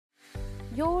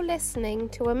You're listening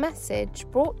to a message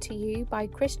brought to you by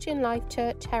Christian Life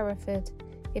Church Hereford.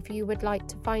 If you would like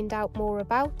to find out more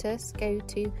about us, go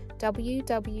to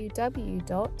www.clch.cc.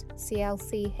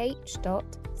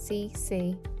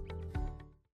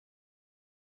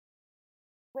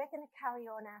 We're going to carry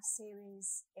on our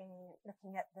series in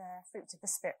looking at the fruit of the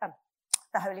Spirit,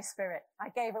 the Holy Spirit. I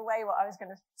gave away what I was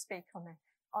going to speak on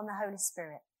the Holy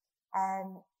Spirit.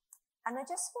 And I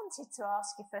just wanted to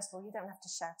ask you, first of all, you don't have to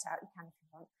shout out, you can if you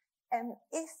want.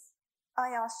 If I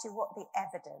asked you what the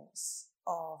evidence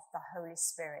of the Holy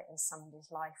Spirit in somebody's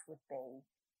life would be,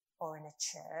 or in a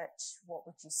church, what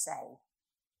would you say?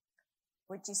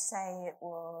 Would you say it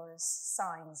was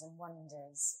signs and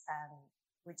wonders?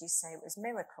 Would you say it was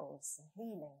miracles and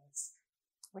healings?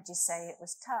 Would you say it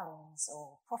was tongues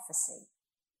or prophecy?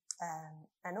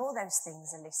 And all those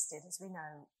things are listed, as we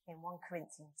know, in 1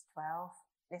 Corinthians 12.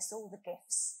 Lists all the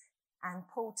gifts, and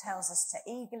Paul tells us to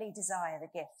eagerly desire the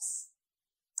gifts.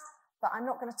 But I'm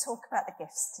not going to talk about the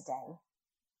gifts today,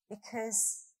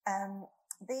 because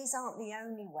these aren't the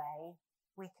only way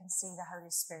we can see the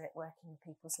Holy Spirit working in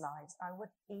people's lives. I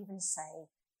would even say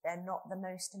they're not the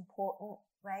most important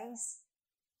ways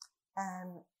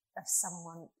of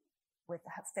someone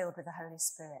filled with the Holy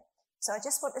Spirit. So I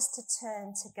just want us to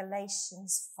turn to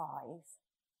Galatians 5.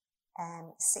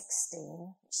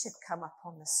 16, it should come up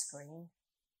on the screen.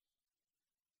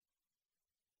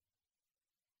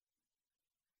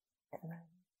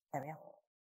 There we are.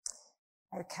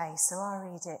 Okay, so I'll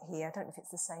read it here. I don't know if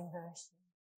it's the same version.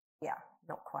 Yeah,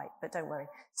 not quite, but don't worry.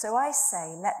 So I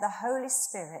say, let the Holy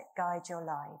Spirit guide your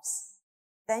lives.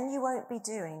 Then you won't be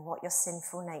doing what your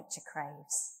sinful nature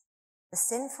craves. The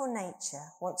sinful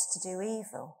nature wants to do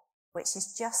evil, which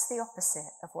is just the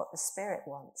opposite of what the Spirit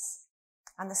wants.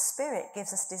 And the Spirit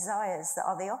gives us desires that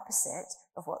are the opposite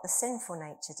of what the sinful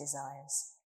nature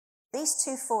desires. These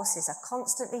two forces are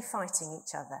constantly fighting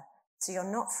each other, so you're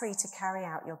not free to carry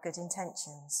out your good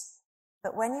intentions.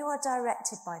 But when you are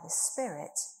directed by the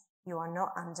Spirit, you are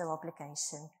not under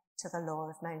obligation to the law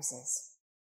of Moses.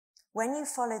 When you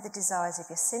follow the desires of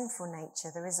your sinful nature,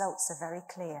 the results are very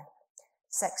clear.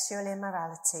 Sexual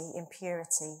immorality,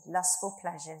 impurity, lustful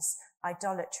pleasures,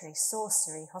 idolatry,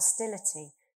 sorcery,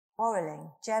 hostility, quarreling,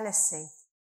 jealousy,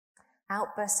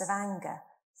 outbursts of anger,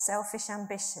 selfish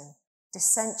ambition,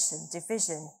 dissension,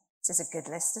 division. This is a good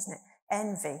list, isn't it?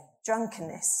 Envy,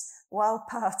 drunkenness, wild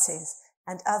parties,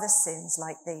 and other sins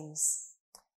like these.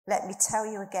 Let me tell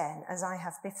you again, as I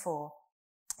have before,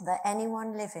 that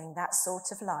anyone living that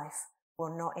sort of life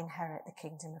will not inherit the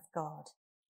kingdom of God.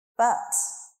 But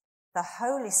the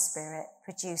Holy Spirit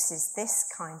produces this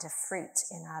kind of fruit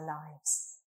in our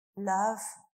lives: love,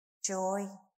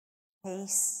 joy,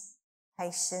 peace,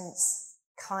 patience,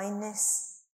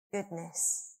 kindness,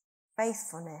 goodness,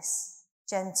 faithfulness,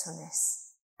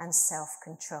 gentleness, and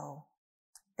self-control.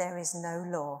 There is no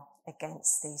law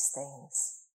against these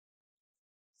things.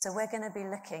 So we're going to be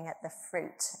looking at the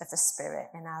fruit of the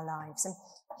Spirit in our lives. And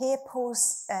here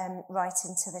Paul's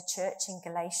writing to the church in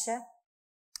Galatia.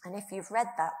 And if you've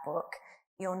read that book,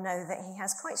 you'll know that he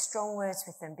has quite strong words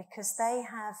with them, because they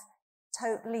have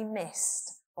totally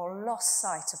missed or lost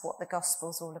sight of what the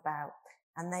gospel's all about.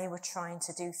 And they were trying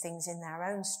to do things in their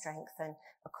own strength and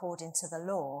according to the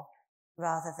law,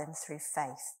 rather than through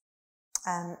faith.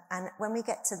 And when we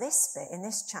get to this bit, in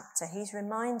this chapter, he's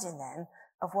reminding them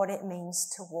of what it means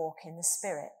to walk in the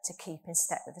Spirit, to keep in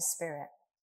step with the Spirit.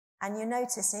 And you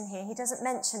notice in here, he doesn't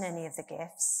mention any of the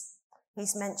gifts.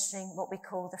 He's mentioning what we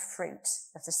call the fruit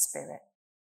of the Spirit.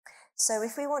 So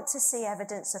if we want to see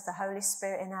evidence of the Holy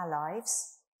Spirit in our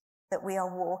lives, that we are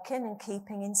walking and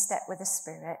keeping in step with the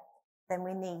Spirit, then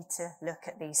we need to look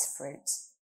at these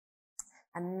fruits.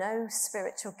 And no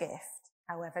spiritual gift,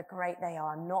 however great they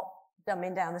are, not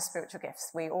dumbing down the spiritual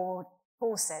gifts.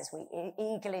 Paul says we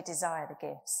eagerly desire the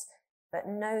gifts, but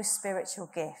no spiritual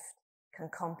gift can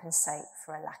compensate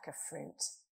for a lack of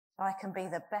fruit. I can be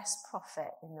the best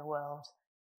prophet in the world,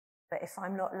 but if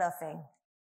I'm not loving,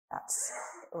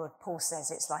 or Paul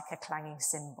says, it's like a clanging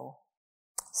cymbal.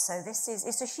 So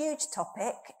it's a huge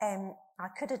topic. I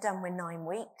could have done with 9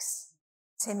 weeks.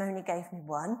 Tim only gave me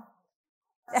 1.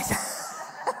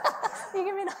 You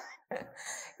give me 9.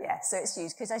 Yeah, so it's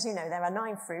huge, because as you know, there are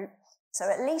 9 fruit. So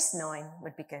at least 9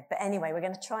 would be good. But anyway, we're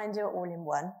going to try and do it all in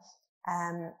one.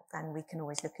 And we can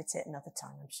always look at it another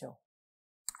time, I'm sure.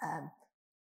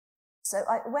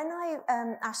 When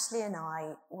Ashley and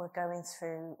I were going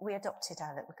through, we adopted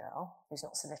our little girl, who's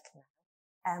not so little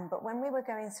now. But when we were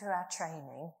going through our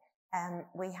training,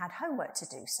 we had homework to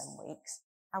do some weeks.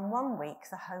 And one week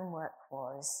the homework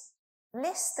was,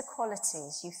 list the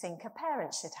qualities you think a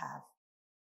parent should have.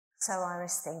 So I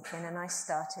was thinking, and I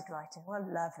started writing, well,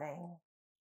 loving,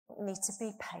 need to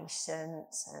be patient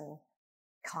and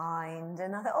kind.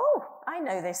 And I thought, oh, I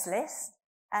know this list.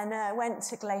 And I went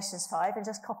to Galatians 5 and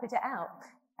just copied it out.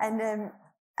 And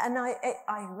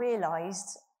I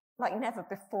realised, like never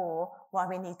before, why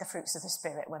we need the fruits of the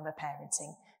Spirit when we're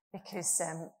parenting. Because,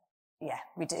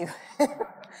 we do.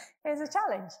 It's a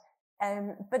challenge.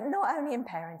 But not only in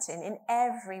parenting, in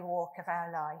every walk of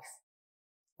our life,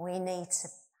 we need to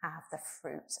have the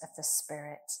fruit of the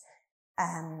Spirit.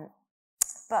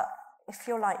 But if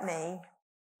you're like me,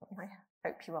 I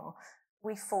hope you are,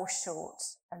 we fall short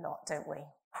a lot, don't we?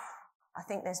 I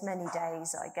think there's many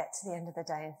days I get to the end of the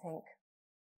day and think,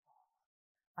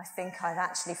 I think I've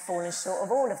actually fallen short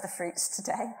of all of the fruits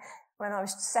today. When I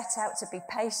was set out to be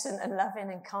patient and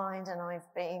loving and kind, and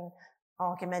I've been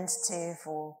argumentative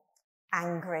or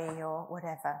angry or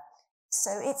whatever.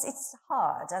 So it's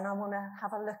hard, and I want to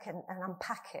have a look and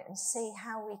unpack it and see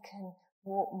how we can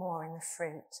walk more in the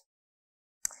fruit.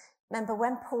 Remember,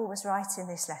 when Paul was writing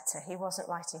this letter, he wasn't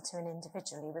writing to an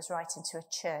individual, he was writing to a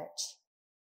church.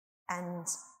 And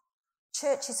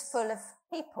church is full of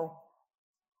people,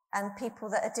 and people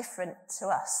that are different to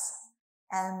us.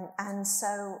 And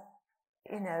so,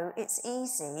 it's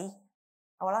easy,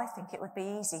 well, I think it would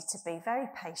be easy to be very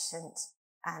patient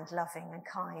and loving and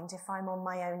kind if I'm on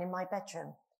my own in my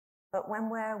bedroom. But when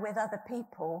we're with other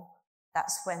people,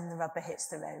 that's when the rubber hits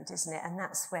the road, isn't it? And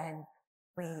that's when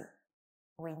we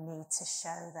need to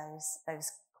show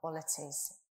those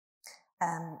qualities.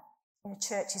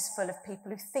 Church is full of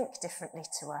people who think differently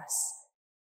to us.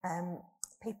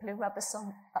 People who rub us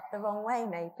up the wrong way,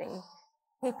 maybe.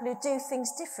 People who do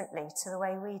things differently to the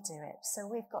way we do it. So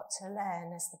we've got to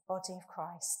learn as the body of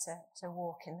Christ to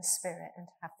walk in the Spirit and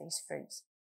to have these fruits.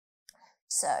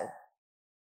 So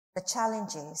the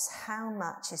challenge is, how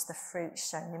much is the fruit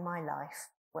shown in my life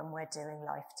when we're doing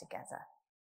life together?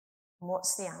 And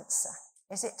what's the answer?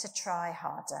 Is it to try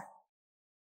harder?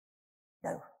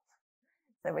 No.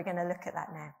 So we're going to look at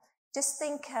that now. Just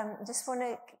think,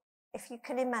 if you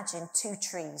can imagine two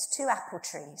apple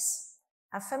trees.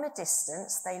 And from a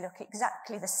distance, they look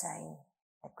exactly the same.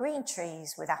 They're green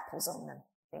trees with apples on them.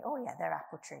 You think, oh yeah, they're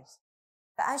apple trees.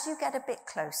 But as you get a bit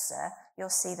closer, you'll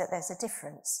see that there's a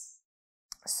difference.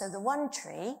 So the one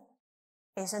tree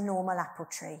is a normal apple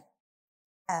tree.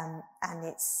 And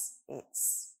it's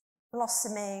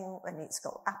blossoming, and it's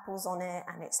got apples on it,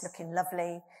 and it's looking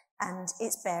lovely, and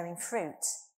it's bearing fruit.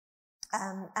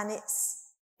 And it's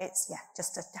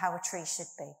just how a tree should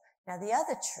be. Now, the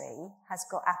other tree has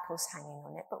got apples hanging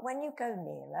on it, but when you go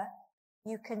nearer,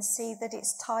 you can see that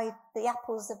the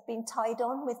apples have been tied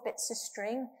on with bits of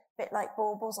string, a bit like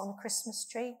baubles on a Christmas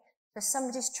tree. So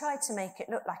somebody's tried to make it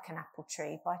look like an apple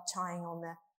tree by tying on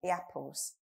the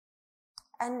apples.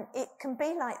 And it can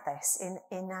be like this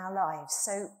in our lives.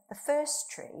 So the first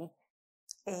tree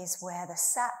is where the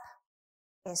sap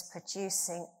is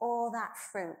producing all that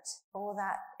fruit, all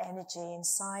that energy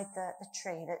inside the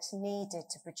tree that's needed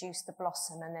to produce the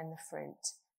blossom and then the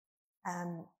fruit.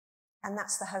 And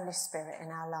that's the Holy Spirit in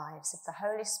our lives. If the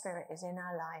Holy Spirit is in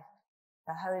our life,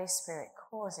 the Holy Spirit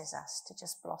causes us to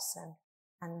just blossom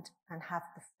and have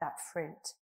that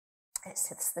fruit.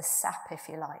 It's the sap, if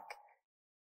you like.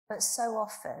 But so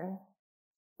often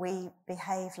we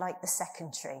behave like the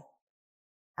second tree.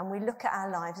 And we look at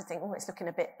our lives and think, oh, it's looking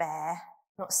a bit bare,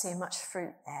 not seeing much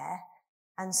fruit there.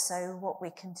 And so what we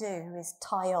can do is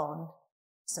tie on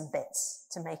some bits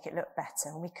to make it look better.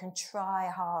 And we can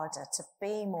try harder to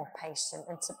be more patient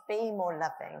and to be more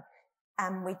loving.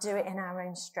 And we do it in our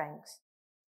own strength.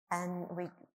 And we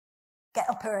get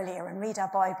up earlier and read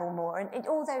our Bible more, and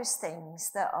all those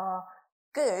things that are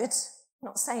good.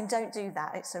 Not saying don't do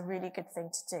that. It's a really good thing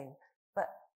to do. But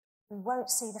we won't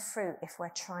see the fruit if we're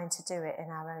trying to do it in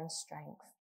our own strength.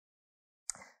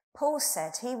 Paul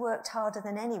said he worked harder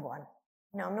than anyone.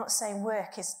 I'm not saying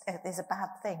work is a bad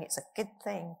thing. It's a good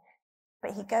thing.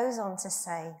 But he goes on to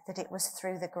say that it was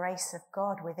through the grace of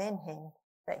God within him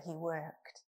that he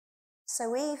worked.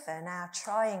 So even our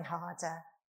trying harder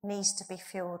needs to be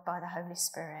fueled by the Holy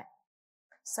Spirit.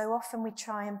 So often we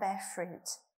try and bear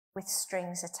fruit with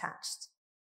strings attached.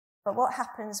 But what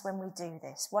happens when we do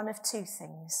this? One of two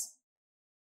things.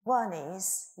 One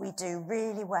is we do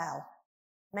really well,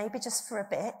 maybe just for a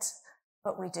bit,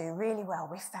 but we do really well.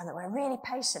 We found that we're really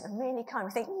patient and really kind.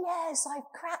 We think, yes,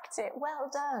 I've cracked it,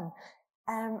 well done.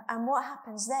 And what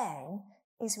happens then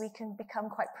is we can become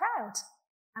quite proud,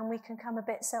 and we can become a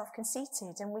bit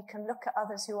self-conceited, and we can look at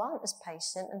others who aren't as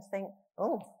patient and think,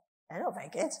 oh, they're not very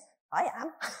good. I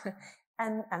am.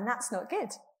 and that's not good.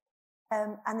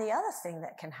 And the other thing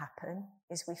that can happen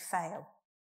is we fail.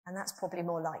 And that's probably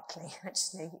more likely,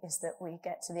 actually, is that we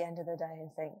get to the end of the day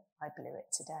and think, I blew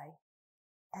it today.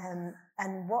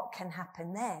 And what can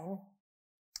happen then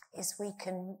is we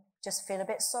can just feel a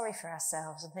bit sorry for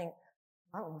ourselves and think,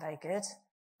 I'm not very good.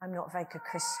 I'm not a very good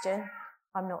Christian.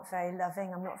 I'm not very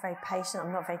loving. I'm not very patient.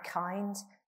 I'm not very kind.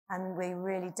 And we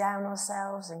really down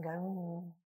ourselves and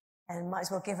go, and might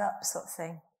as well give up, sort of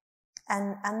thing.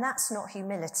 And that's not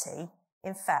humility.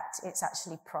 In fact, it's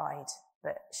actually pride,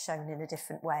 but shown in a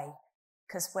different way,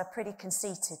 because we're pretty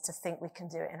conceited to think we can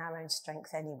do it in our own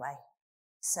strength anyway.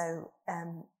 So,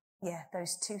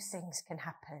 those two things can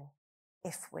happen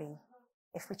if we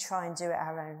try and do it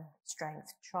our own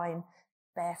strength, try and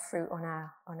bear fruit on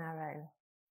our own.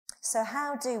 So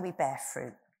how do we bear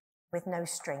fruit with no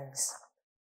strings?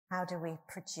 How do we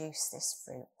produce this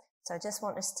fruit? So I just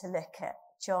want us to look at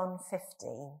John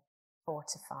 15, 4-5.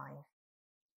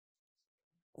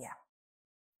 Yeah.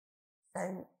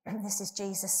 So this is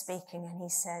Jesus speaking, and he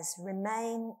says,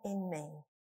 remain in me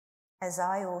as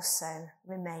I also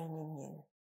remain in you.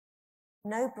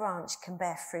 No branch can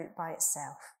bear fruit by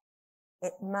itself.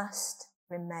 It must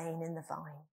remain in the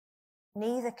vine.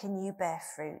 Neither can you bear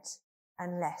fruit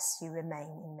unless you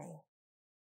remain in me.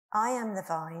 I am the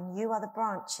vine, you are the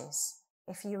branches.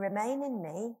 If you remain in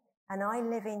me and I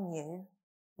live in you,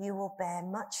 you will bear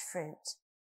much fruit.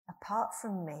 Apart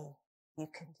from me, you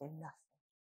can do nothing.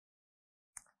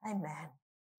 Amen.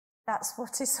 That's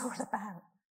what it's all about.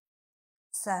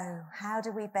 So how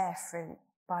do we bear fruit?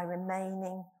 By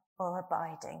remaining or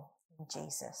abiding in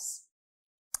Jesus.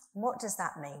 What does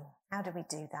that mean? How do we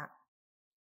do that?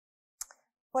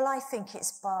 Well, I think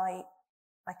it's by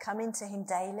coming to him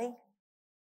daily,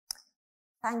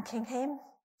 thanking him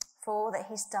for all that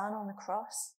he's done on the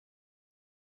cross,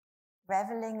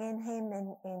 reveling in him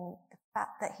in the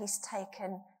fact that he's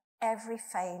taken every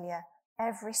failure,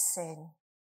 every sin,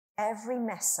 every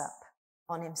mess up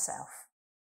on himself.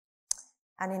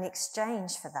 And in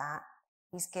exchange for that,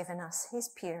 he's given us his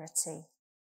purity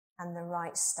and the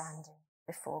right standing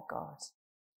before God.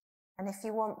 And if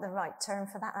you want the right term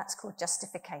for that, that's called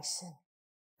justification.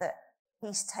 That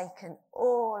he's taken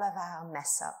all of our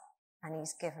mess up and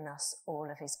he's given us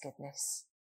all of his goodness.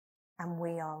 And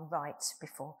we are right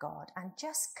before God. And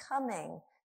just coming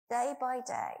day by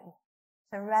day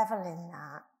to revel in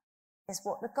that is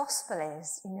what the gospel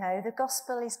is. You know, the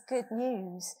gospel is good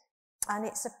news. And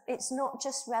it's not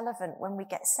just relevant when we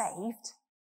get saved.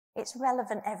 It's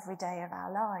relevant every day of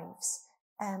our lives.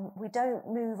 We don't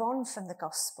move on from the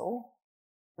gospel.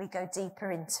 We go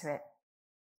deeper into it.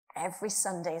 Every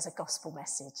Sunday is a gospel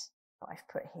message that I've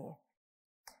put here.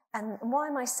 And why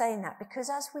am I saying that? Because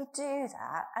as we do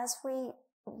that, as we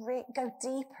go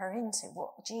deeper into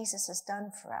what Jesus has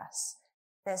done for us,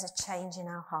 there's a change in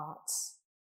our hearts.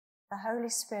 The Holy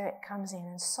Spirit comes in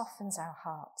and softens our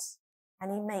hearts,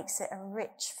 and he makes it a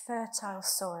rich, fertile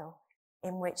soil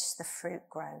in which the fruit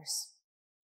grows.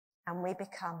 And we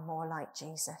become more like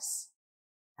Jesus.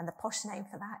 And the posh name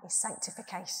for that is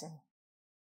sanctification,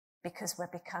 because we're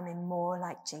becoming more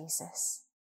like Jesus.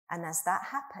 And as that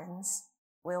happens,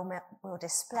 we'll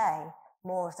display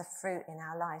more of the fruit in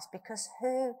our lives, because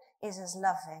who is as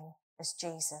loving as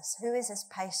Jesus? Who is as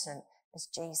patient as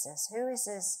Jesus? Who is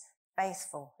as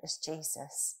faithful as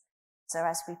Jesus? So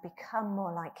as we become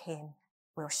more like him,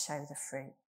 we'll show the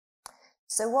fruit.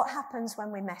 So what happens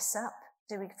when we mess up?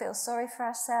 Do we feel sorry for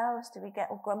ourselves? Do we get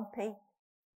all grumpy?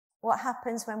 What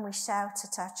happens when we shout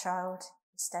at our child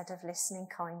instead of listening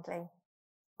kindly?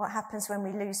 What happens when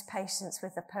we lose patience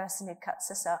with the person who cuts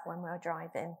us up when we're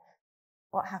driving?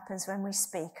 What happens when we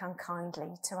speak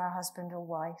unkindly to our husband or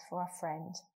wife or our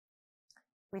friend?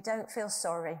 We don't feel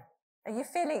sorry.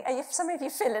 Some of you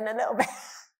feeling a little bit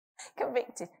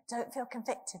convicted? Don't feel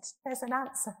convicted. There's an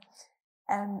answer.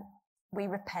 We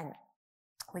repent.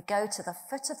 We go to the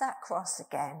foot of that cross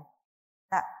again,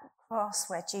 that cross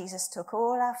where Jesus took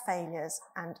all our failures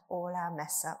and all our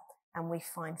mess up, and we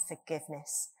find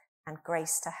forgiveness and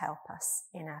grace to help us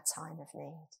in our time of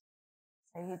need.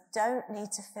 So you don't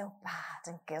need to feel bad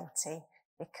and guilty,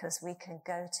 because we can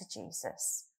go to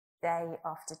Jesus day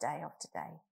after day after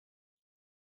day.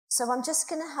 So I'm just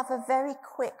going to have a very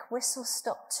quick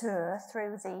whistle-stop tour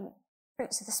through the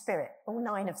fruits of the Spirit, all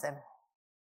 9 of them.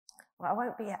 Well, I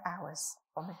won't be at hours,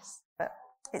 I promise, but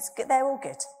it's good. They're all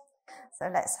good.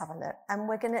 So let's have a look. And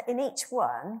we're going to, in each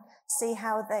one, see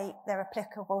how they're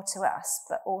applicable to us,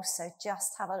 but also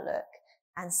just have a look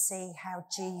and see how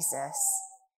Jesus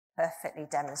perfectly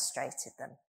demonstrated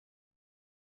them.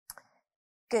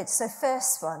 Good. So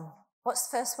first one. What's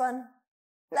the first one?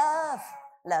 Love.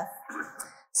 Love.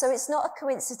 So it's not a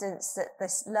coincidence that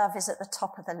this love is at the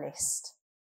top of the list.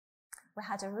 we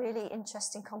had a really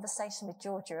interesting conversation with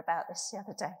Georgia about this the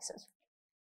other day. So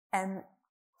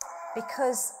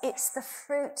because it's the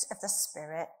fruit of the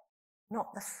Spirit,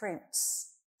 not the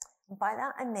fruits. And by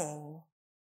that I mean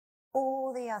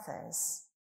all the others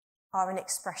are an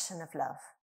expression of love.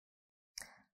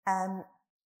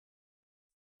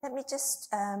 Let me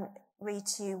just read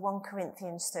to you 1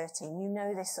 Corinthians 13. You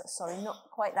know this, sorry, not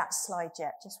quite that slide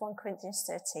yet, just 1 Corinthians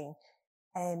 13.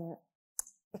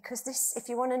 Because this, if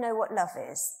you want to know what love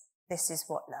is, this is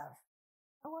what love.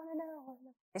 I want to know.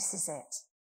 This is it.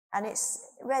 And it's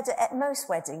read at most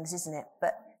weddings, isn't it?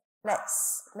 But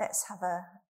let's have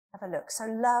a look. So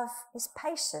love is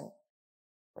patient.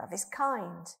 Love is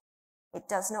kind. It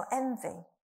does not envy.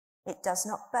 It does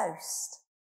not boast.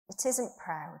 It isn't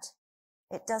proud.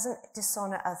 It doesn't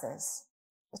dishonor others.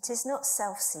 It is not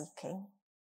self-seeking.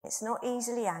 It's not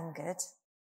easily angered.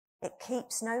 It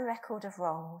keeps no record of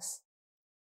wrongs.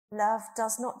 Love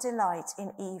does not delight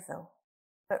in evil,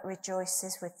 but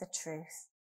rejoices with the truth.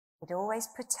 It always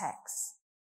protects,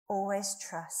 always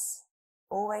trusts,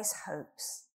 always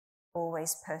hopes,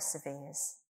 always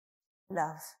perseveres.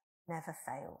 Love never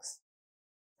fails.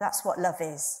 That's what love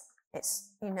is.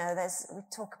 It's, we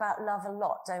talk about love a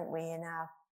lot, don't we, in our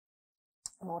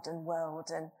modern world,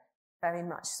 and very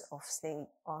much obviously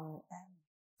on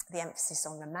the emphasis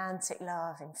on romantic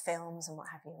love in films and what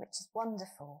have you, which is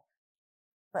wonderful.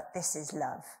 But this is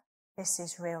love. This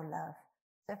is real love.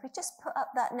 So if we just put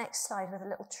up that next slide with a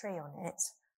little tree on it,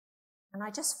 and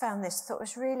I just found this, thought it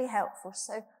was really helpful.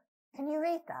 So can you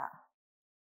read that?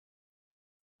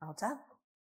 Well done.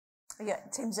 Yeah,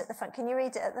 Tim's at the front. Can you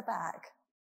read it at the back?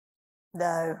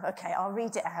 No. Okay, I'll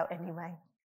read it out anyway.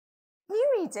 Can you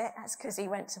read it? That's because he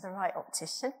went to the right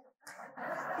optician.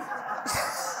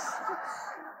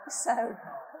 So,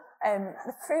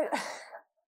 the fruit...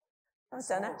 I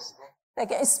don't know. They're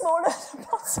getting smaller at the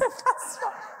bottom. That's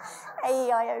right.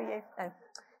 A-E-I-O-U. No.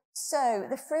 So,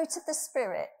 the fruit of the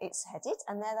Spirit, it's headed,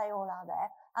 and there they all are there.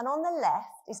 And on the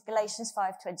left is Galatians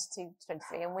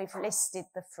 5:22-23, and we've listed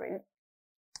the fruit.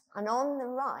 And on the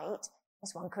right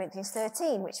is 1 Corinthians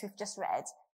 13, which we've just read.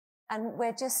 And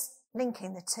we're just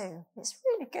linking the two. It's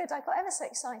really good. I got ever so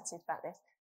excited about this.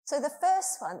 So the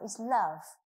first one is love.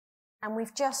 And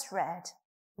we've just read,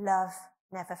 love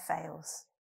never fails.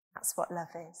 That's what love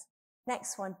is.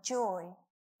 Next one, joy.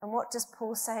 And what does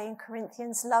Paul say in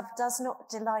Corinthians? Love does not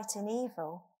delight in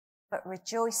evil, but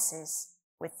rejoices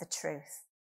with the truth.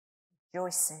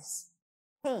 Rejoices.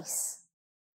 Peace.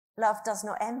 Love does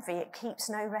not envy. It keeps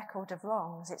no record of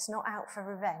wrongs. It's not out for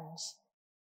revenge.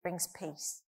 It brings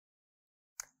peace.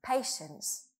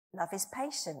 Patience. Love is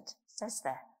patient, it says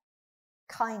there.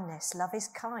 Kindness. Love is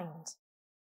kind.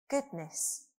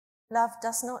 Goodness. Love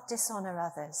does not dishonor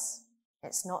others.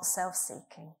 It's not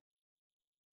self-seeking.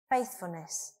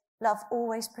 Faithfulness. Love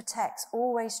always protects,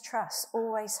 always trusts,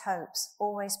 always hopes,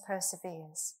 always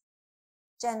perseveres.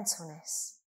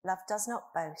 Gentleness. Love does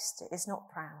not boast. It is not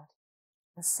proud.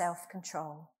 And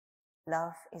self-control.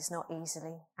 Love is not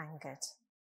easily angered.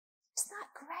 Isn't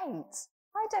that great?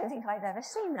 I don't think I've ever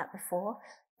seen that before,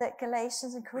 that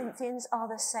Galatians and Corinthians are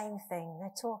the same thing.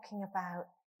 They're talking about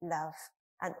love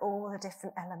and all the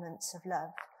different elements of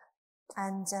love.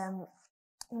 And,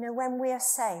 when we are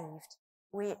saved,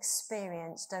 we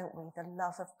experience, don't we, the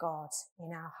love of God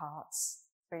in our hearts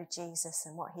through Jesus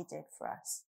and what he did for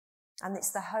us. And it's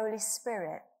the Holy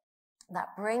Spirit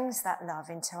that brings that love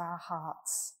into our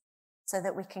hearts so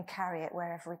that we can carry it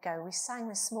wherever we go. We sang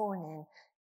this morning,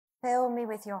 fill me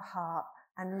with your heart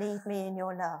and lead me in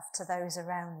your love to those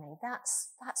around me. That's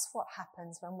what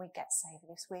happens when we get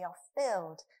saved. We are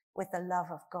filled with the love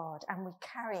of God and we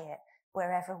carry it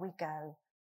wherever we go.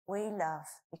 We love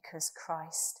because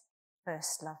Christ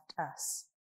first loved us.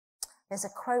 There's a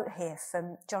quote here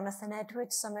from Jonathan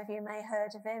Edwards. Some of you may have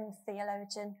heard of him,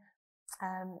 theologian.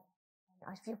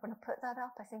 If you want to put that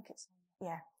up, I think it's,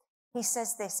 yeah. He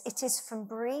says this, it is from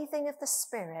breathing of the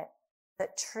Spirit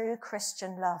that true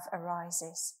Christian love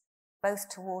arises, both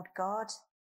toward God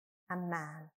and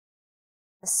man.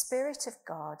 The Spirit of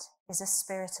God is a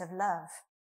spirit of love,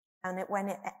 and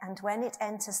when it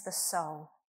enters the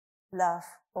soul, love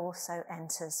also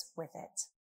enters with it.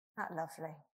 Isn't that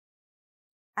lovely?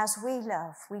 As we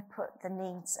love, we put the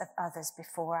needs of others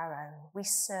before our own. We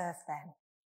serve them.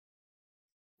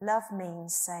 Love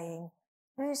means saying,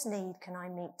 whose need can I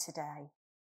meet today?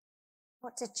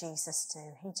 What did Jesus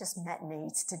do? He just met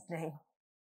needs, didn't he?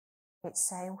 It's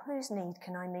saying, whose need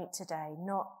can I meet today?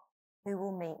 Not who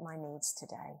will meet my needs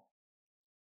today.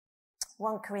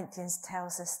 1 Corinthians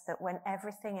tells us that when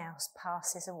everything else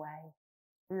passes away,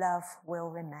 love will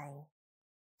remain.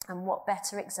 And what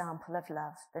better example of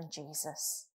love than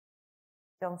Jesus?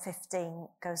 John 15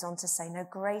 goes on to say, no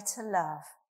greater love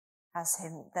has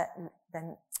him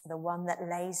than the one that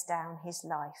lays down his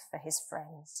life for his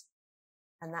friends.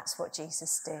 And that's what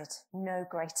Jesus did. No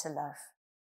greater love.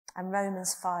 And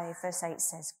Romans 5 verse 8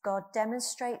 says, God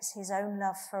demonstrates his own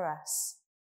love for us,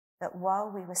 that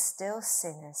while we were still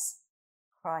sinners,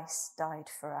 Christ died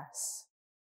for us.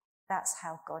 That's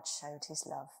how God showed his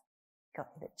love,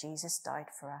 that Jesus died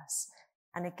for us.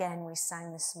 And again, we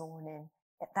sang this morning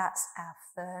that that's our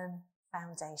firm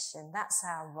foundation. That's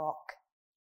our rock,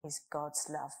 is God's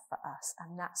love for us.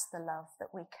 And that's the love that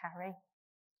we carry.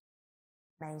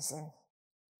 Amazing.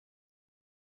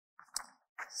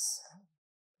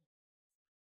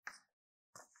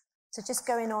 So just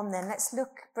going on then, let's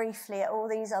look briefly at all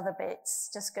these other bits.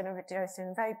 Just going to go through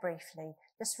them very briefly,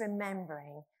 just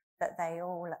remembering that they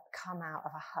all come out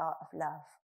of a heart of love.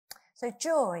 So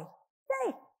joy,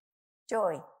 yay,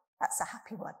 joy, that's a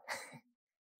happy one.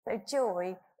 So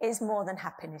joy is more than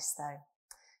happiness though.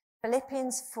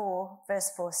 Philippians 4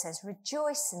 verse 4 says,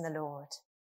 rejoice in the Lord.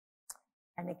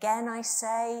 And again I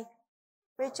say,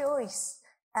 rejoice.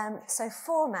 So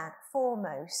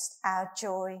foremost, our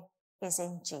joy is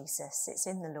in Jesus. It's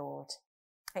in the Lord.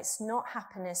 It's not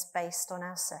happiness based on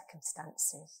our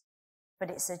circumstances,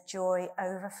 but it's a joy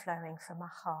overflowing from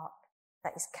a heart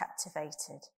that is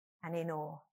captivated and in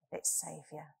awe of its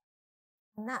Saviour.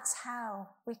 And that's how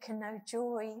we can know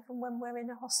joy even when we're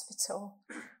in a hospital,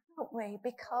 aren't we?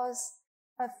 Because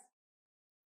of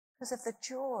the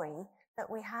joy that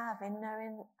we have in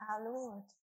knowing our Lord.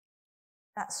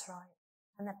 That's right.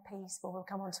 And the peace, well, we'll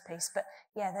come on to peace, but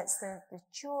yeah, that's the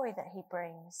joy that he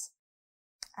brings.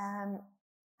 And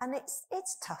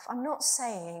it's tough. I'm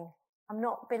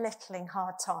not belittling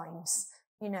hard times.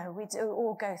 You know, we do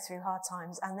all go through hard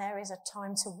times, and there is a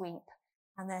time to weep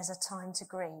and there's a time to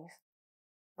grieve.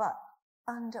 But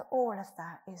under all of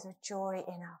that is a joy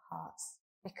in our hearts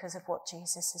because of what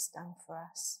Jesus has done for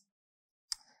us.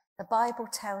 The Bible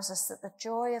tells us that the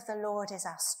joy of the Lord is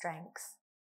our strength.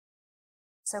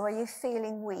 So are you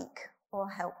feeling weak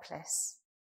or helpless?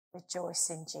 Rejoice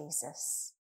in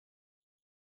Jesus.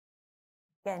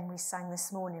 Again, we sang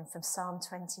this morning from Psalm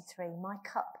 23, my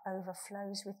cup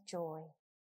overflows with joy.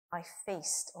 I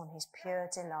feast on his pure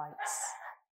delights.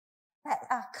 Let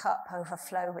our cup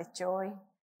overflow with joy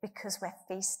because we're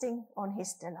feasting on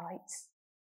his delights.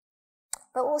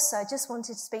 But also, I just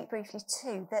wanted to speak briefly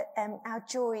too, that our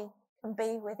joy can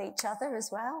be with each other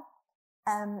as well.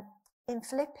 In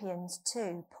Philippians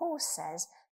 2, Paul says,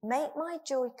 make my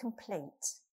joy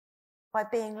complete by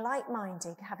being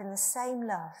like-minded, having the same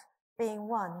love, being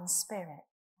one in spirit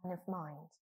and of mind.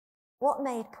 What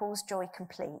made Paul's joy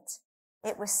complete?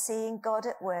 It was seeing God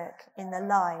at work in the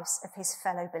lives of his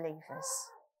fellow believers.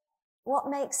 What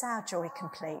makes our joy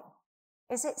complete?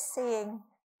 Is it seeing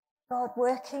God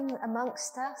working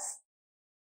amongst us?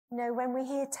 You know, when we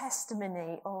hear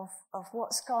testimony of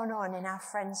what's gone on in our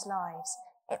friends' lives,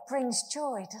 it brings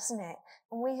joy, doesn't it?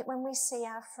 When we see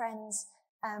our friends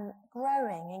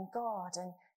growing in God,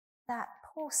 and that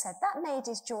Paul said, that made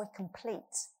his joy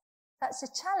complete. That's a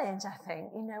challenge, I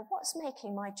think. You know, what's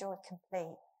making my joy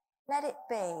complete? Let it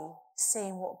be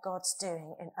seeing what God's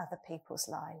doing in other people's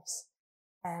lives.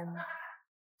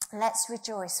 Let's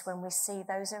rejoice when we see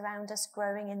those around us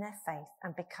growing in their faith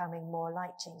and becoming more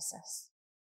like Jesus.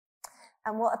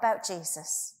 And what about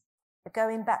Jesus?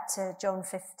 Going back to John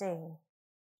 15,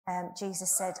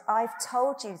 Jesus said, I've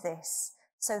told you this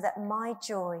so that my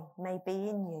joy may be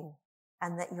in you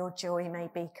and that your joy may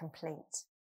be complete.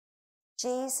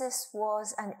 Jesus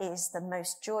was and is the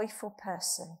most joyful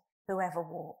person who ever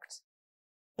walked.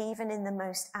 Even in the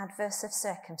most adverse of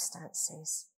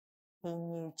circumstances, he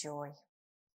knew joy.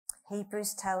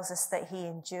 Hebrews tells us that he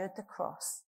endured the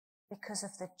cross because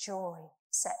of the joy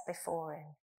set before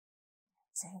him.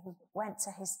 So he went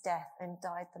to his death and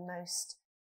died the most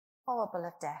horrible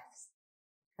of deaths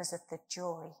because of the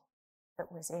joy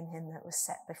that was in him, that was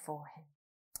set before him.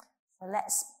 So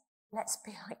let's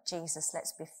be like Jesus.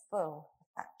 Let's be full of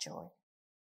that joy.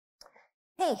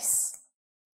 Peace.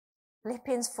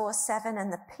 Philippians 4:7,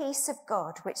 and the peace of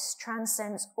God, which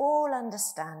transcends all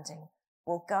understanding,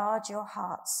 will guard your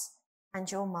hearts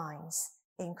and your minds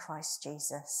in Christ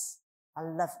Jesus. I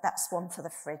love, that's one for the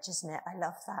fridge, isn't it? I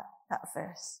love that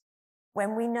verse.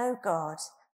 When we know God,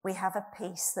 we have a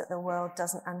peace that the world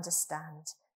doesn't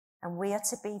understand, and we are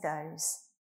to be those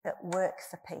that work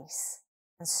for peace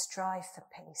and strive for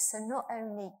peace. So not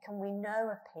only can we know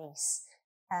a peace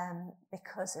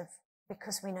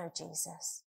because we know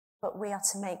Jesus, but we are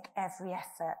to make every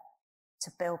effort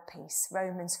to build peace.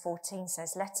 Romans 14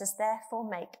 says, let us therefore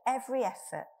make every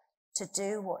effort to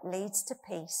do what leads to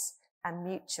peace and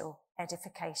mutual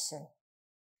edification.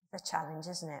 The challenge,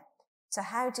 isn't it? So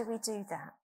how do we do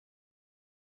that?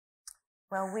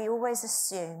 Well, we always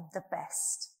assume the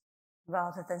best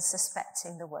rather than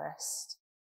suspecting the worst.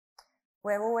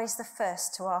 We're always the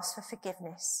first to ask for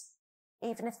forgiveness,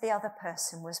 even if the other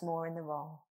person was more in the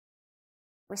wrong.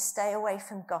 We stay away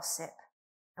from gossip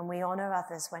and we honour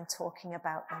others when talking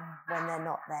about them when they're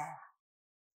not there.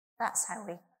 That's how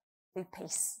we do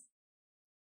peace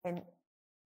in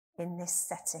this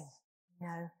setting. You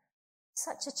know,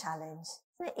 such a challenge.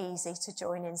 Isn't it easy to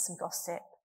join in some gossip?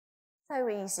 So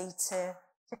easy to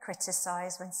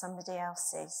criticise when somebody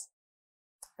else is.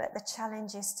 But the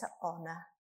challenge is to honour,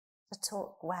 to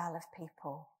talk well of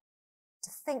people,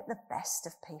 to think the best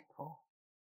of people,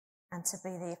 and to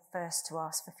be the first to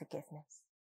ask for forgiveness.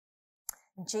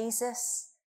 And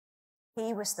Jesus,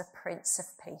 he was the Prince of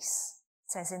Peace.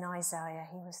 It says in Isaiah,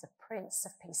 he was the Prince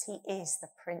of Peace. He is the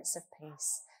Prince of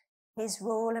Peace. His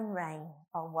rule and reign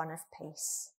are one of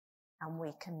peace, and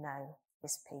we can know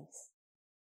his peace.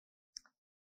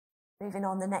 Moving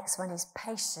on, the next one is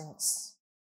patience.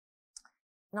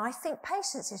 And I think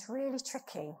patience is really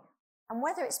tricky. And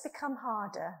whether it's become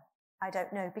harder, I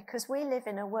don't know, because we live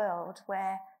in a world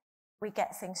where we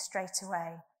get things straight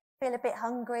away. Feel a bit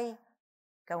hungry,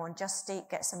 go on Just Eat,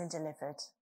 get something delivered.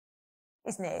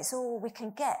 Isn't it? It's all we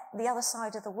can get the other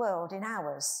side of the world in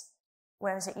hours,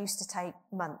 whereas it used to take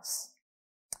months.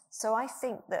 So I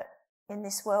think that in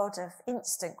this world of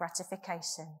instant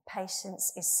gratification,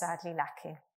 patience is sadly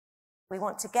lacking. We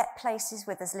want to get places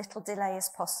with as little delay as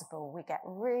possible. We get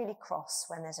really cross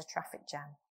when there's a traffic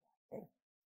jam.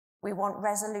 We want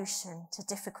resolution to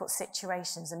difficult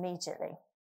situations immediately.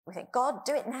 We think, God,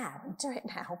 do it now, do it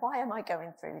now. Why am I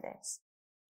going through this?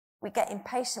 We get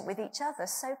impatient with each other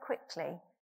so quickly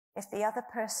if the other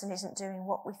person isn't doing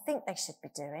what we think they should be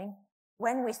doing,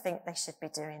 when we think they should be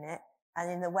doing it,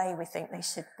 and in the way we think they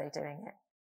should be doing it.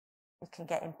 We can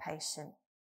get impatient.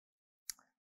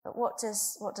 But what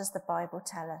does the Bible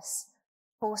tell us?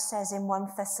 Paul says in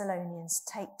 1 Thessalonians,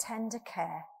 take tender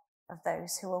care of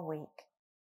those who are weak.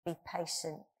 Be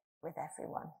patient with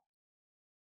everyone.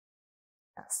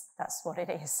 That's what it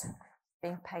is,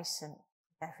 being patient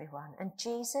with everyone. And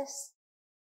Jesus,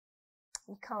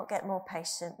 you can't get more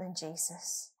patient than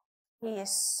Jesus. He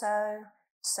is so,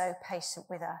 so patient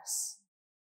with us.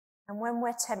 And when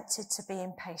we're tempted to be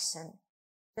impatient,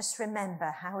 just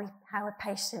remember how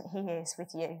patient he is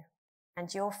with you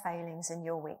and your failings and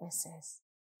your weaknesses.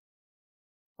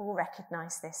 Paul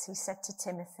recognised this. He said to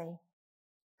Timothy,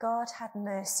 God had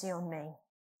mercy on me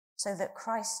so that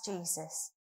Christ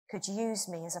Jesus could use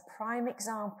me as a prime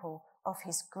example of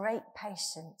his great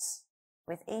patience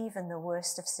with even the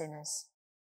worst of sinners.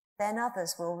 Then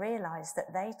others will realise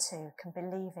that they too can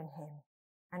believe in him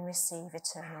and receive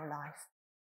eternal life.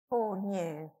 Paul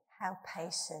knew how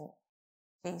patient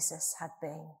Jesus had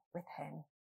been with him.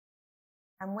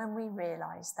 And when we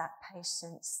realise that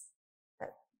patience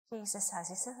that Jesus has,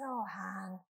 he says, oh,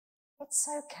 Han, it's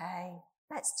okay.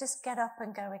 Let's just get up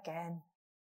and go again.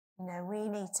 You know, we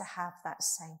need to have that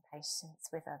same patience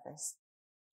with others.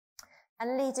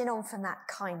 And leading on from that,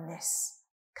 kindness.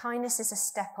 Kindness is a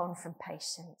step on from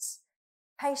patience.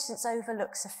 Patience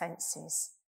overlooks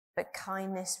offences, but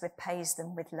kindness repays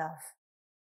them with love.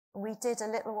 We did a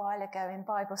little while ago in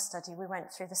Bible study, we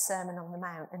went through the Sermon on the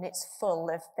Mount, and it's full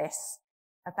of this,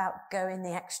 about going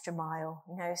the extra mile.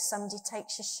 You know, if somebody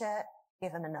takes your shirt,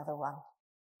 give them another one.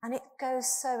 And it goes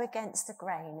so against the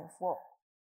grain of what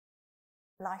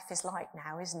life is like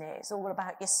now, isn't it? It's all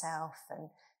about yourself and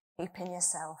keeping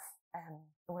yourself,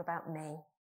 all about me.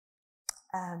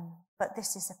 But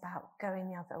this is about going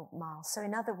the other mile. So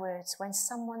in other words, when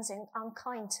someone's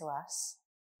unkind to us,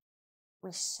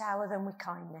 we shower them with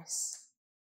kindness.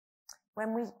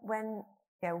 When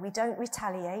we don't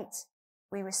retaliate,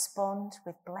 we respond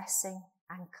with blessing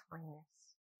and kindness.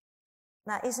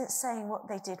 That isn't saying what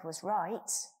they did was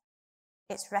right.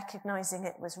 It's recognising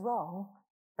it was wrong,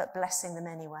 but blessing them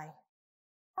anyway.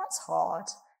 That's hard.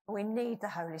 We need the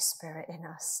Holy Spirit in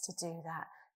us to do that.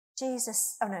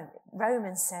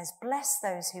 Romans says, bless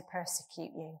those who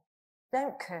persecute you.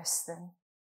 Don't curse them.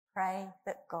 Pray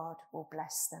that God will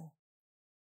bless them.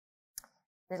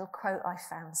 Little quote I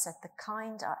found said, the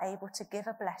kind are able to give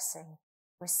a blessing,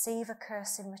 receive a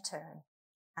curse in return,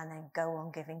 and then go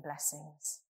on giving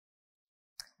blessings.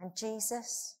 And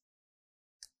Jesus,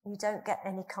 you don't get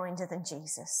any kinder than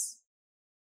Jesus.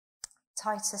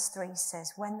 Titus 3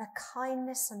 says, when the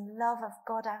kindness and love of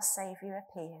God our Saviour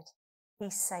appeared, he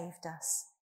saved us,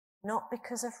 not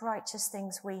because of righteous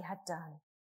things we had done,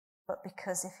 but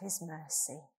because of his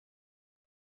mercy.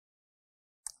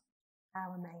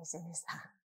 How amazing is that?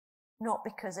 not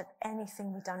because of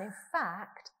anything we've done. In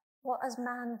fact, what has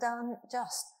man done?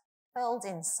 Just hurled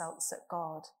insults at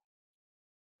God.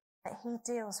 That he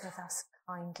deals with us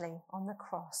kindly on the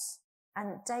cross.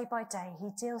 And day by day, he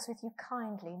deals with you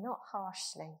kindly, not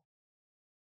harshly.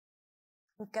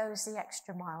 He goes the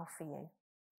extra mile for you.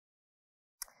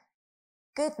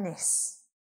 Goodness.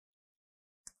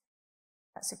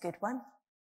 That's a good one.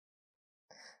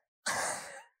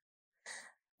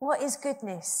 What is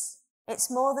goodness? It's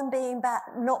more than being bad,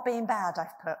 not being bad,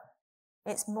 I've put.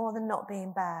 It's more than not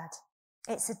being bad.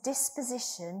 It's a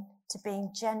disposition to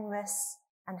being generous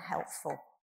and helpful.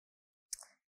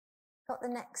 Got the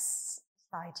next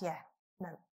slide? Yeah.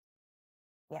 No.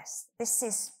 Yes. This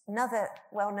is another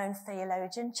well-known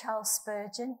theologian, Charles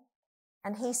Spurgeon,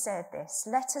 and he said this: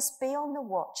 "Let us be on the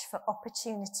watch for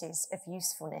opportunities of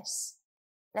usefulness.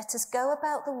 Let us go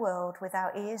about the world with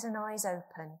our ears and eyes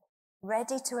open,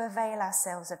 ready to avail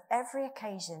ourselves of every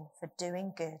occasion for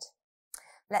doing good.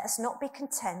 Let us not be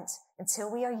content until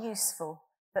we are useful,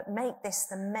 but make this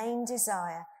the main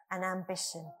desire and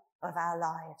ambition of our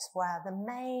lives." Wow, the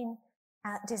main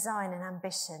design and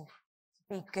ambition, to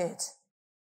be good,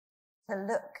 to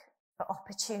look for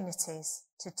opportunities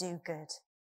to do good.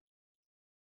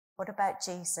 What about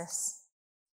Jesus?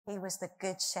 He was the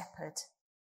good shepherd.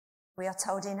 We are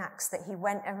told in Acts that he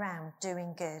went around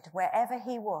doing good. Wherever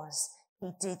he was,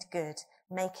 he did good,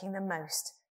 making the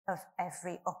most of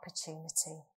every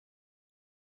opportunity.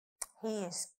 He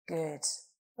is good.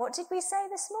 What did we say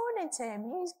this morning to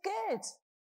him? He's good.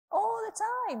 All the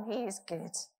time, he is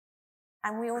good.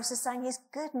 And we also sang his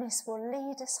goodness will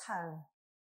lead us home.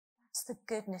 That's the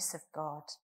goodness of God.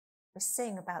 We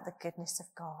sing about the goodness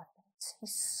of God.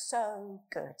 He's so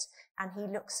good. And he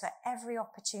looks for every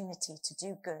opportunity to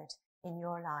do good in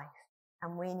your life.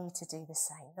 And we need to do the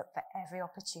same. Look for every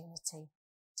opportunity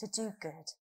to do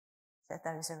good to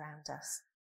those around us.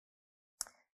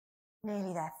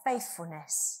 Nearly there.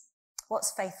 Faithfulness.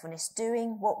 What's faithfulness?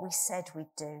 Doing what we said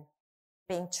we'd do.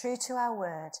 Being true to our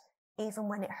word, even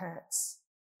when it hurts.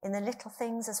 In the little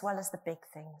things as well as the big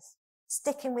things.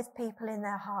 Sticking with people in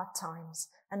their hard times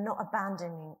and not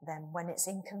abandoning them when it's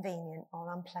inconvenient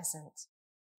or unpleasant.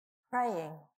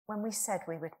 Praying when we said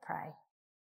we would pray.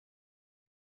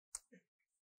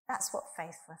 That's what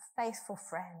a faithful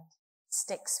friend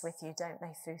sticks with you, don't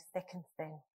they, through thick and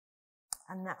thin.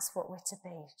 And that's what we're to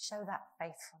be. Show that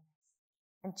faithfulness.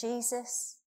 And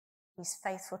Jesus, he's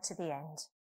faithful to the end.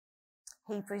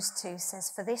 Hebrews 2 says,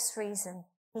 "For this reason,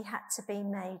 he had to be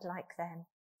made like them,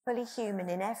 fully human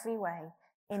in every way,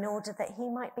 in order that he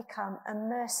might become a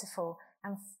merciful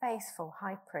and faithful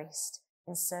high priest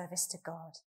in service to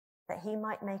God, that he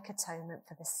might make atonement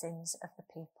for the sins of the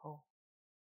people."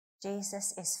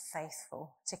 Jesus is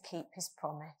faithful to keep his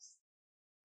promise.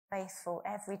 Faithful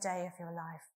every day of your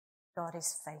life. God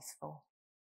is faithful.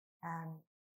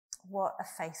 What a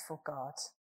faithful God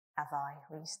have I.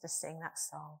 We used to sing that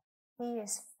song. He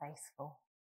is faithful.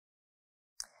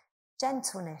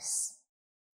 Gentleness.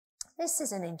 This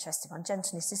is an interesting one,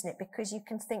 gentleness, isn't it? Because you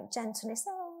can think gentleness,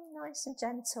 oh, nice and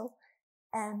gentle,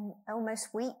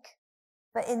 almost weak.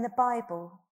 But in the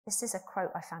Bible, this is a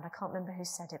quote I found, I can't remember who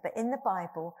said it, but in the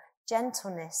Bible,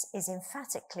 gentleness is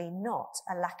emphatically not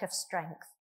a lack of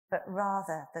strength, but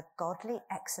rather the godly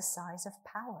exercise of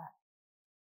power.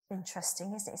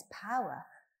 Interesting, isn't it? It's power,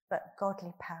 but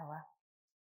godly power.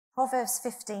 Proverbs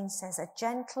 15 says, "A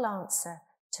gentle answer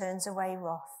turns away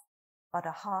wrath, but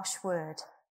a harsh word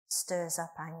stirs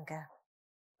up anger."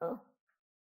 Oh.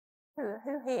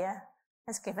 Who here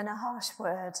has given a harsh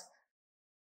word?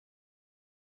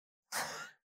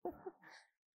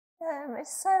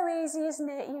 It's so easy, isn't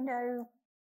it? You know,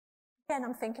 again,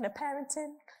 I'm thinking of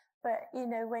parenting, but you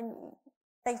know, when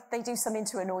they do something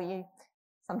to annoy you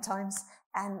sometimes,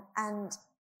 and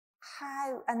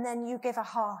then you give a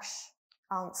harsh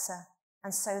answer,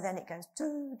 and so then it goes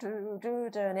do,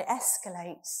 and it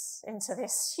escalates into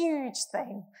this huge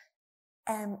thing.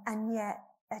 And yet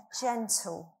a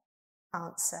gentle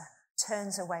answer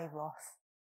turns away wrath.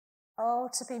 Oh,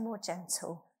 to be more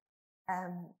gentle,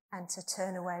 and to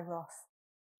turn away wrath.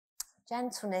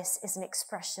 Gentleness is an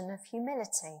expression of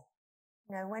humility.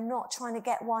 You know, we're not trying to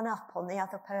get one up on the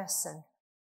other person.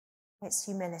 It's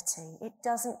humility. It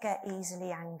doesn't get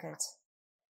easily angered.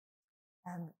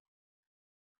 And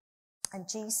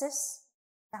Jesus,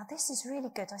 now this is really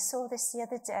good. I saw this the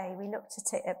other day. We looked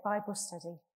at it at Bible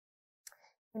study.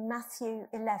 In Matthew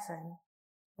 11,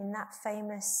 in that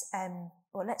famous,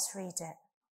 let's read it.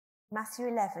 Matthew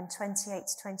 11, 28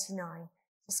 to 29.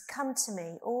 "Just come to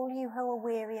me, all you who are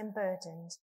weary and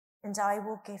burdened, and I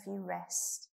will give you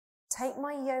rest. Take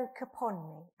my yoke upon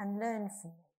me and learn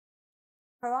from me.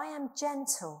 For I am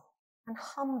gentle and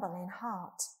humble in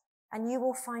heart, and you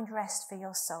will find rest for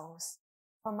your souls.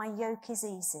 For my yoke is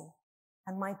easy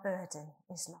and my burden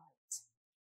is light.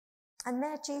 And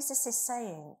there Jesus is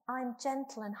saying, I'm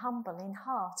gentle and humble in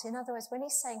heart. In other words, when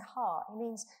he's saying heart, he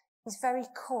means his very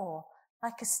core,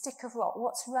 like a stick of rock.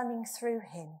 What's running through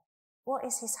him? What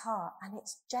is his heart? And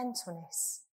it's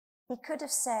gentleness. He could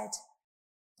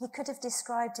have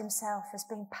described himself as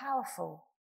being powerful,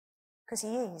 because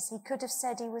he is. He could have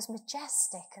said he was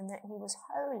majestic and that he was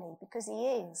holy, because he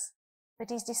is. But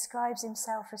he describes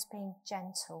himself as being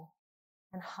gentle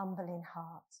and humble in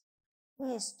heart.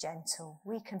 He is gentle.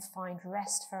 We can find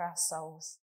rest for our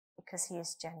souls because he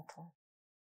is gentle.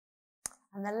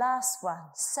 And the last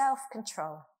one,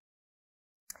 self-control.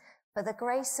 For the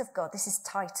grace of God, this is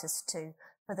Titus 2,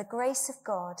 for the grace of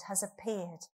God has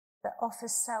appeared that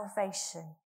offers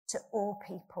salvation to all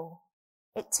people.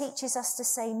 It teaches us to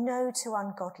say no to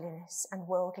ungodliness and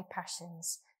worldly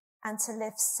passions and to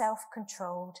live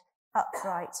self-controlled,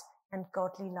 upright and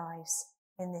godly lives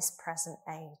in this present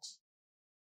age.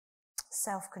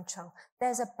 Self-control.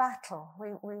 There's a battle.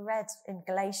 We read in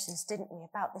Galatians, didn't we,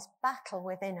 about this battle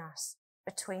within us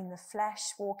between the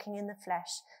flesh, walking in the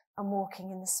flesh, and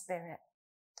walking in the spirit.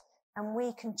 And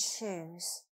we can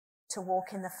choose to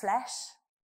walk in the flesh,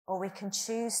 or we can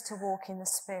choose to walk in the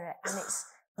spirit. And it's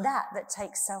that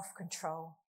takes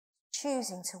self-control,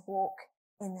 choosing to walk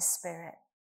in the spirit.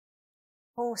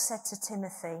 Paul said to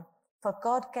Timothy, for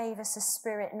God gave us a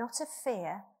spirit not of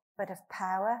fear, but of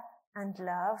power and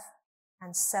love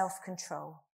and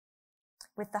self-control.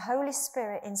 With the Holy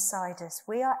Spirit inside us,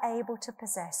 we are able to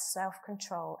possess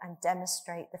self-control and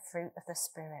demonstrate the fruit of the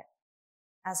Spirit.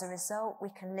 As a result, we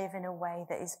can live in a way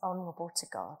that is honourable to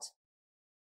God.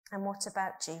 And what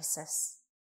about Jesus?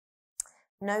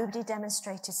 Nobody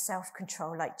demonstrated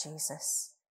self-control like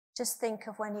Jesus. Just think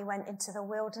of when he went into the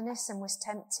wilderness and was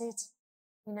tempted.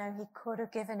 You know, he could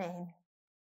have given in,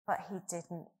 but he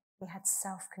didn't. He had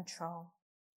self-control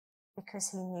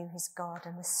because he knew his God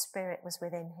and the Spirit was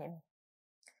within him.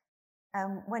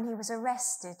 When he was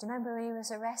arrested, do you remember when he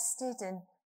was arrested and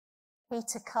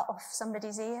Peter cut off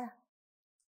somebody's ear?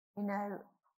 You know,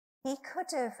 he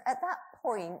could have, at that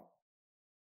point,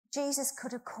 Jesus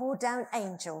could have called down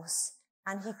angels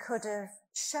and he could have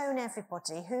shown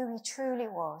everybody who he truly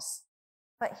was,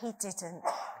 but he didn't.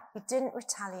 He didn't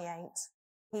retaliate.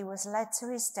 He was led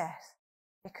to his death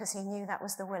because he knew that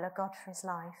was the will of God for his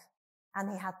life. And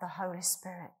he had the Holy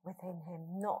Spirit within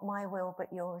him. Not my will,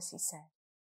 but yours, he said.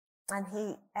 And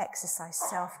he exercised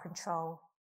self-control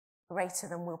greater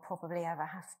than we'll probably ever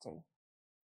have to.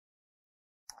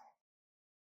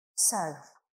 So,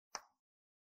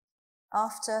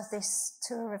 after this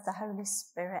tour of the Holy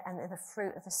Spirit and the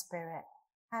fruit of the Spirit,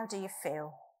 how do you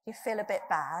feel? Do you feel a bit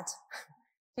bad?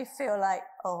 Do you feel like,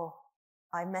 oh,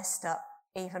 I messed up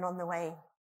even on the way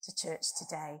to church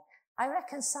today? I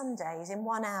reckon some days in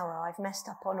 1 hour I've messed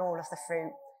up on all of the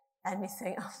fruit and you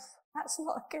think, oh, that's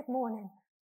not a good morning.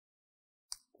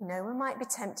 You know, we might be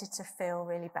tempted to feel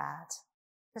really bad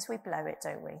because we blow it,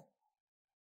 don't we?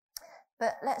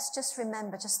 But let's just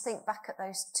remember, just think back at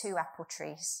those 2 apple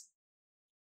trees.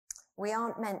 We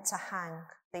aren't meant to hang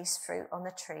these fruit on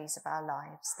the trees of our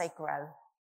lives. They grow.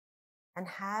 And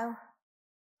how?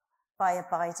 By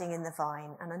abiding in the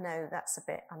vine. And I know that's a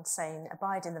bit, I'm saying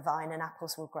abide in the vine and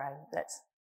apples will grow. That's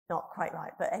not quite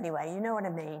right. But anyway, you know what I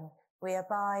mean. We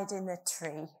abide in the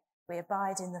tree. We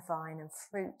abide in the vine and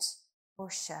fruit will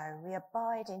show. We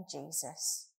abide in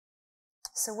Jesus.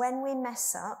 So when we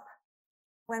mess up,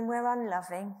 when we're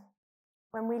unloving,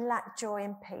 when we lack joy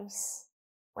and peace,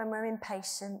 when we're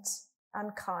impatient,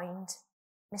 unkind,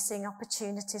 missing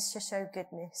opportunities to show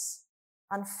goodness,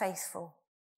 unfaithful,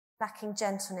 lacking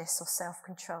gentleness or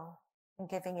self-control, and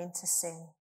giving in to sin,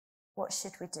 what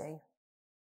should we do?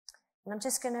 And I'm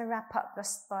just going to wrap up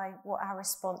just by what our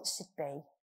response should be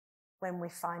when we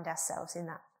find ourselves in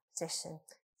that position.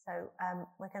 So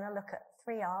we're going to look at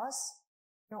 3 R's,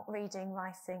 not reading,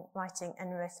 writing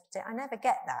and arithmetic. I never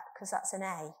get that because that's an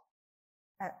A.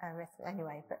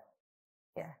 Anyway, but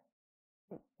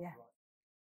yeah.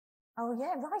 Oh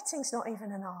yeah, writing's not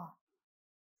even an R.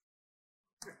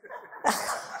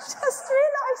 Just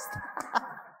realised that.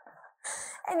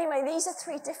 Anyway, these are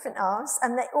 3 different R's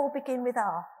and they all begin with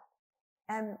R.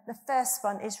 The first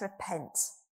one is repent.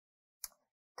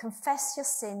 Confess your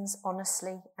sins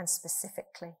honestly and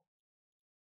specifically.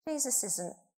 Jesus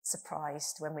isn't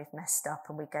surprised when we've messed up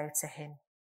and we go to him.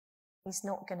 He's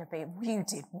not going to be, you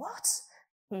did what?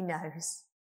 He knows.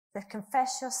 So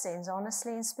confess your sins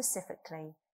honestly and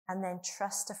specifically, and then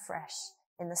trust afresh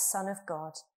in the Son of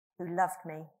God who loved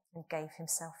me and gave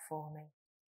himself for me.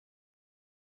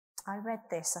 I read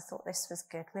this, I thought this was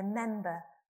good. Remember,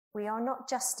 we are not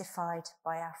justified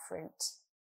by our fruit.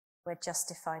 We're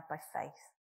justified by faith.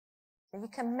 So you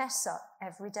can mess up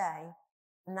every day,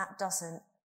 and that doesn't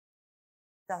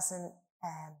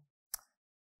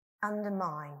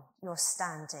undermine your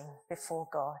standing before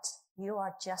God. You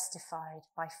are justified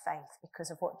by faith because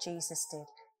of what Jesus did.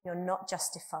 You're not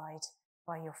justified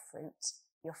by your fruit.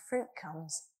 Your fruit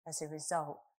comes as a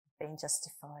result of being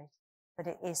justified.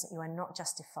 But you are not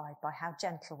justified by how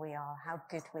gentle we are, how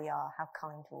good we are, how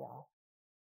kind we are.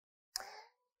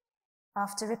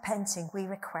 After repenting, we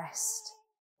request.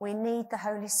 We need the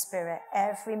Holy Spirit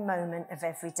every moment of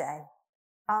every day.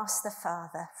 Ask the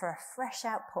Father for a fresh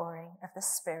outpouring of the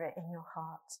Spirit in your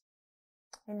heart.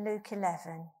 In Luke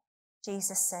 11,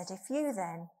 Jesus said, if you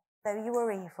then, though you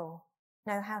are evil,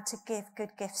 know how to give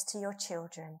good gifts to your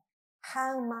children,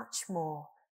 how much more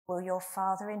will your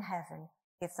Father in heaven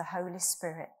give the Holy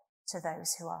Spirit to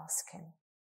those who ask him?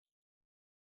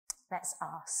 Let's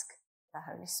ask the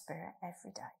Holy Spirit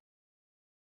every day.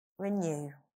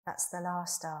 Renew, that's the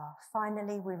last R.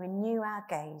 Finally, we renew our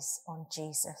gaze on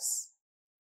Jesus.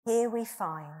 Here we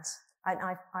find, and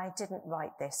I didn't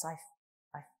write this, I've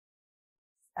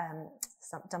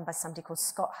done by somebody called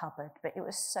Scott Hubbard, but it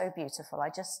was so beautiful. I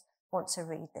just want to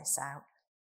read this out.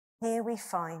 Here we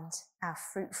find our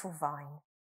fruitful vine,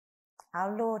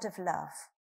 our Lord of love,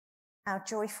 our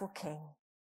joyful King,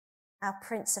 our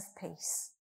Prince of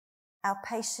Peace, our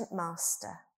patient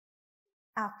Master,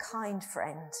 our kind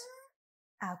friend,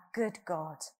 our good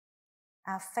God,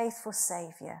 our faithful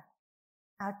Saviour,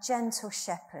 our gentle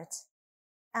shepherd,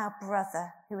 our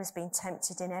brother who has been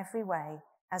tempted in every way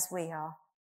as we are,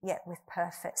 yet with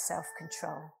perfect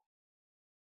self-control.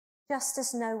 Just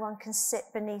as no one can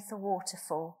sit beneath a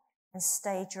waterfall and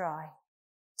stay dry,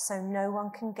 so no one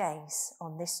can gaze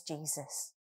on this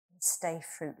Jesus and stay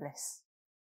fruitless.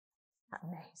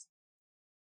 Amazing.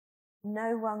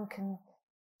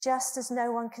 Just as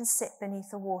no one can sit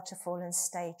beneath a waterfall and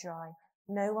stay dry,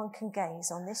 no one can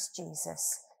gaze on this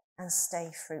Jesus and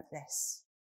stay fruitless.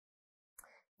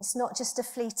 It's not just a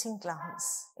fleeting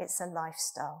glance, it's a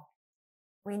lifestyle.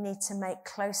 We need to make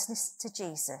closeness to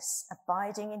Jesus,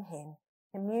 abiding in him,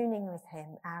 communing with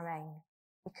him, our aim.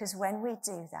 Because when we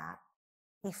do that,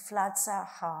 he floods our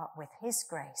heart with his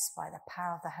grace by the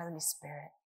power of the Holy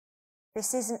Spirit.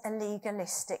 This isn't a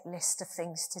legalistic list of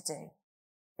things to do.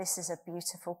 This is a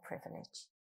beautiful privilege.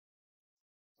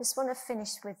 Just want to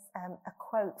finish with a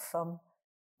quote from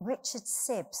Richard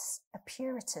Sibbes, a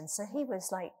Puritan. So he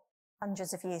was like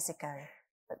hundreds of years ago,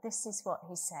 but this is what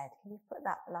he said. Can you put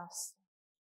that last?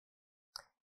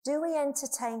 Do we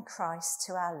entertain Christ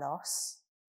to our loss?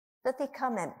 Doth he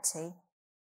come empty?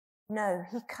 No,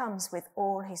 he comes with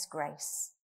all his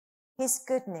grace. His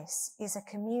goodness is a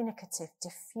communicative,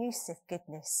 diffusive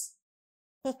goodness.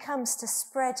 He comes to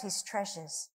spread his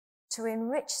treasures, to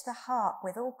enrich the heart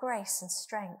with all grace and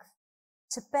strength,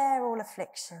 to bear all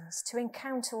afflictions, to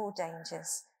encounter all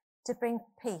dangers, to bring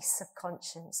peace of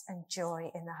conscience and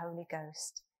joy in the Holy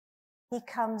Ghost. He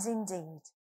comes indeed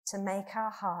to make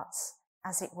our hearts,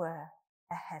 as it were,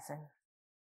 a heaven.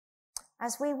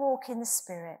 As we walk in the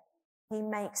Spirit, he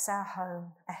makes our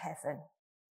home a heaven,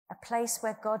 a place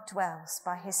where God dwells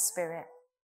by his Spirit.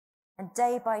 And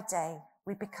day by day,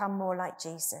 we become more like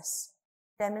Jesus,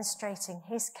 demonstrating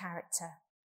his character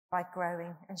by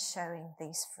growing and showing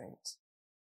these fruit.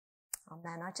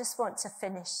 Amen. I just want to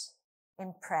finish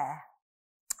in prayer.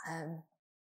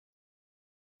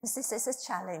 This is a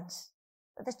challenge,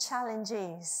 but the challenge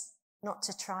is not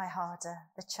to try harder.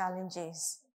 The challenge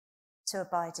is to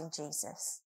abide in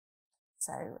Jesus.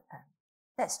 So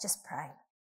let's just pray.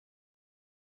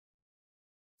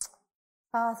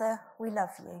 Father, we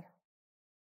love you,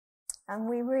 and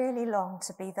we really long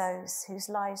to be those whose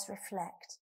lives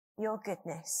reflect your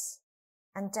goodness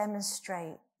and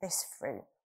demonstrate this fruit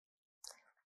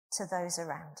to those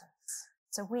around us.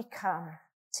 So we come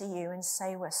to you and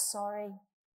say we're sorry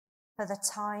for the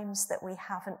times that we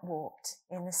haven't walked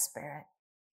in the Spirit.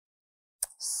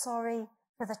 Sorry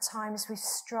for the times we've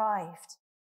strived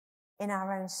in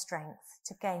our own strength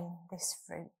to gain this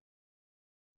fruit.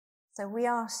 So we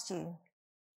ask you,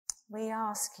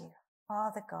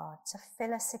 Father God, to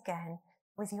fill us again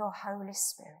with your Holy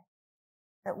Spirit,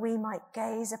 that we might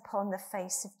gaze upon the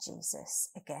face of Jesus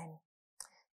again,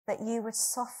 that you would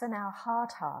soften our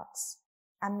hard hearts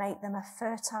and make them a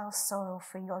fertile soil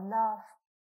for your love,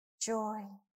 joy,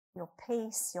 your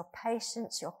peace, your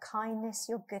patience, your kindness,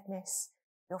 your goodness,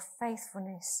 your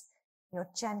faithfulness, your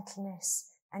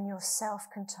gentleness, and your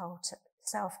self-control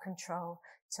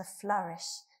to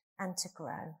flourish and to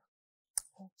grow.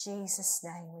 In Jesus'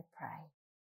 name we pray.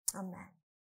 Amen.